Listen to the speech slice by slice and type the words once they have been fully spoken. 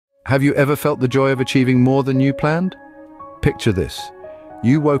Have you ever felt the joy of achieving more than you planned? Picture this.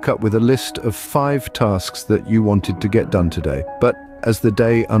 You woke up with a list of 5 tasks that you wanted to get done today. But as the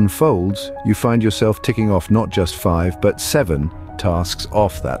day unfolds, you find yourself ticking off not just 5, but 7 tasks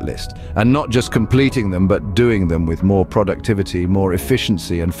off that list. And not just completing them, but doing them with more productivity, more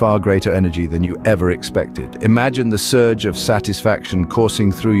efficiency, and far greater energy than you ever expected. Imagine the surge of satisfaction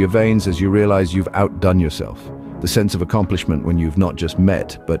coursing through your veins as you realize you've outdone yourself. The sense of accomplishment when you've not just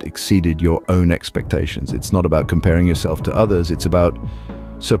met, but exceeded your own expectations. It's not about comparing yourself to others, it's about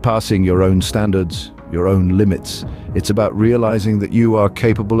surpassing your own standards, your own limits. It's about realizing that you are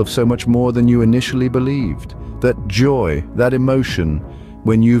capable of so much more than you initially believed. That joy, that emotion,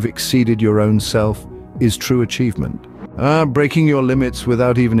 when you've exceeded your own self, is true achievement. Breaking your limits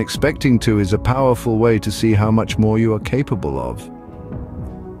without even expecting to is a powerful way to see how much more you are capable of.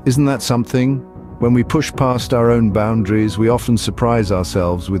 Isn't that something? When we push past our own boundaries, we often surprise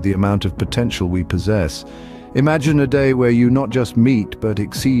ourselves with the amount of potential we possess. Imagine a day where you not just meet, but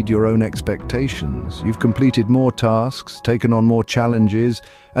exceed your own expectations. You've completed more tasks, taken on more challenges,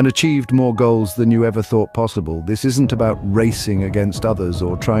 and achieved more goals than you ever thought possible. This isn't about racing against others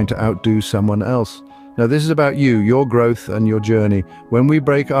or trying to outdo someone else. No, this is about you, your growth, and your journey. When we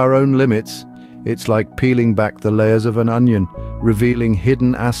break our own limits, it's like peeling back the layers of an onion, revealing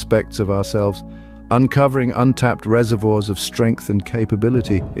hidden aspects of ourselves, uncovering untapped reservoirs of strength and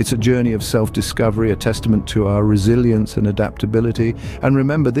capability. It's a journey of self-discovery, a testament to our resilience and adaptability. And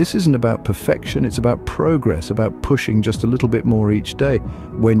remember, this isn't about perfection, it's about progress, about pushing just a little bit more each day.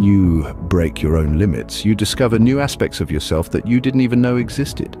 When you break your own limits, you discover new aspects of yourself that you didn't even know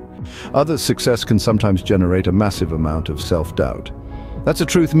existed. Others' success can sometimes generate a massive amount of self-doubt. That's a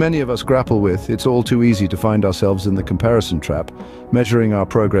truth many of us grapple with. It's all too easy to find ourselves in the comparison trap, measuring our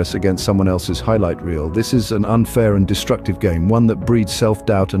progress against someone else's highlight reel. This is an unfair and destructive game, one that breeds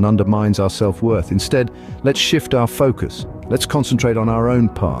self-doubt and undermines our self-worth. Instead, let's shift our focus. Let's concentrate on our own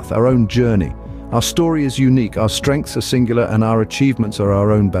path, our own journey. Our story is unique, our strengths are singular, and our achievements are our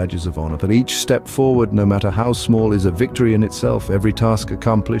own badges of honor. But each step forward, no matter how small, is a victory in itself. Every task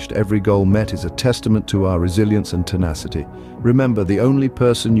accomplished, every goal met is a testament to our resilience and tenacity. Remember, the only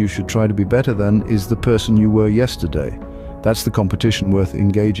person you should try to be better than is the person you were yesterday. That's the competition worth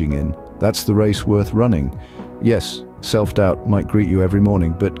engaging in. That's the race worth running. Yes, self-doubt might greet you every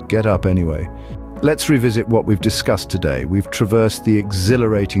morning, but get up anyway. Let's revisit what we've discussed today. We've traversed the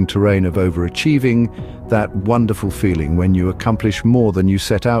exhilarating terrain of overachieving, that wonderful feeling when you accomplish more than you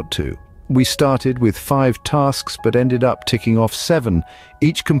set out to. We started with 5 tasks but ended up ticking off 7,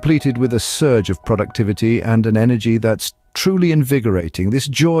 each completed with a surge of productivity and an energy that's truly invigorating. This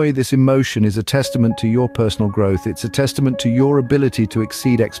joy, this emotion is a testament to your personal growth. It's a testament to your ability to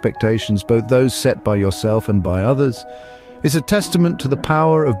exceed expectations, both those set by yourself and by others. It's a testament to the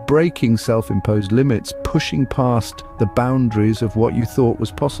power of breaking self-imposed limits, pushing past the boundaries of what you thought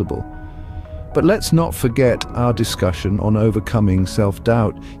was possible. But let's not forget our discussion on overcoming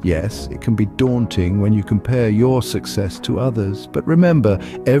self-doubt. Yes, it can be daunting when you compare your success to others, but remember,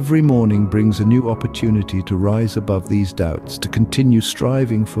 every morning brings a new opportunity to rise above these doubts, to continue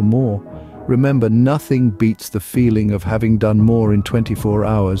striving for more. Remember, nothing beats the feeling of having done more in 24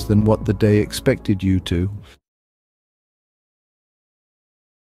 hours than what the day expected you to.